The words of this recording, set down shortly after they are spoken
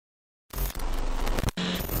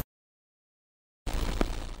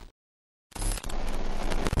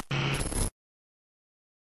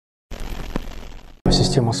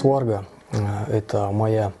Система сварга – это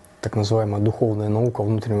моя так называемая духовная наука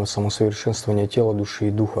внутреннего самосовершенствования тела, души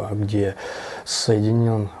и духа, где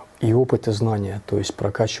соединен и опыт, и знания, то есть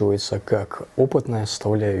прокачивается как опытная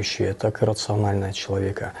составляющая, так и рациональная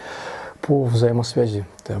человека по взаимосвязи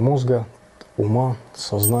мозга, ума,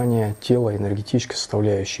 сознания, тела, энергетической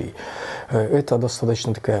составляющей. Это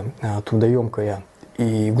достаточно такая трудоемкая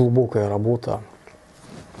и глубокая работа,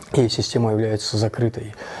 и система является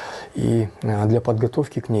закрытой. И для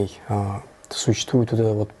подготовки к ней существуют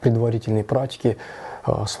вот предварительные практики,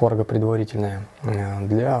 сварга предварительная,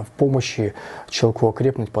 для помощи человеку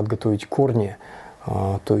окрепнуть, подготовить корни,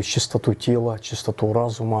 то есть чистоту тела, чистоту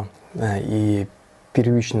разума и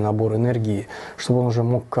первичный набор энергии, чтобы он уже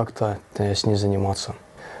мог как-то с ней заниматься.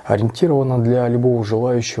 Ориентировано для любого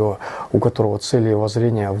желающего, у которого цели и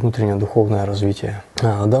воззрения внутреннее духовное развитие.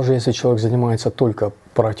 Даже если человек занимается только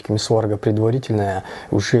практиками сварга предварительная,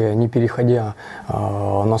 уже не переходя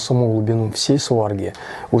на саму глубину всей сварги,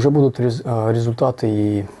 уже будут результаты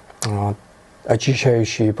и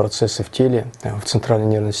очищающие процессы в теле, в центральной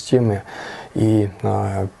нервной системе и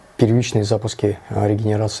первичные запуски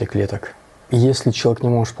регенерации клеток. Если человек не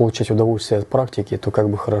может получать удовольствие от практики, то как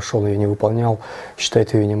бы хорошо он ее не выполнял,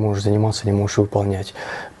 считает, ее не можешь заниматься, не можешь выполнять.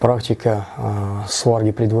 Практика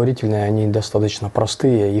сварги предварительная, они достаточно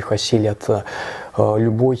простые, их осилят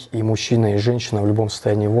любой и мужчина, и женщина в любом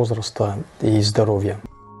состоянии возраста и здоровья.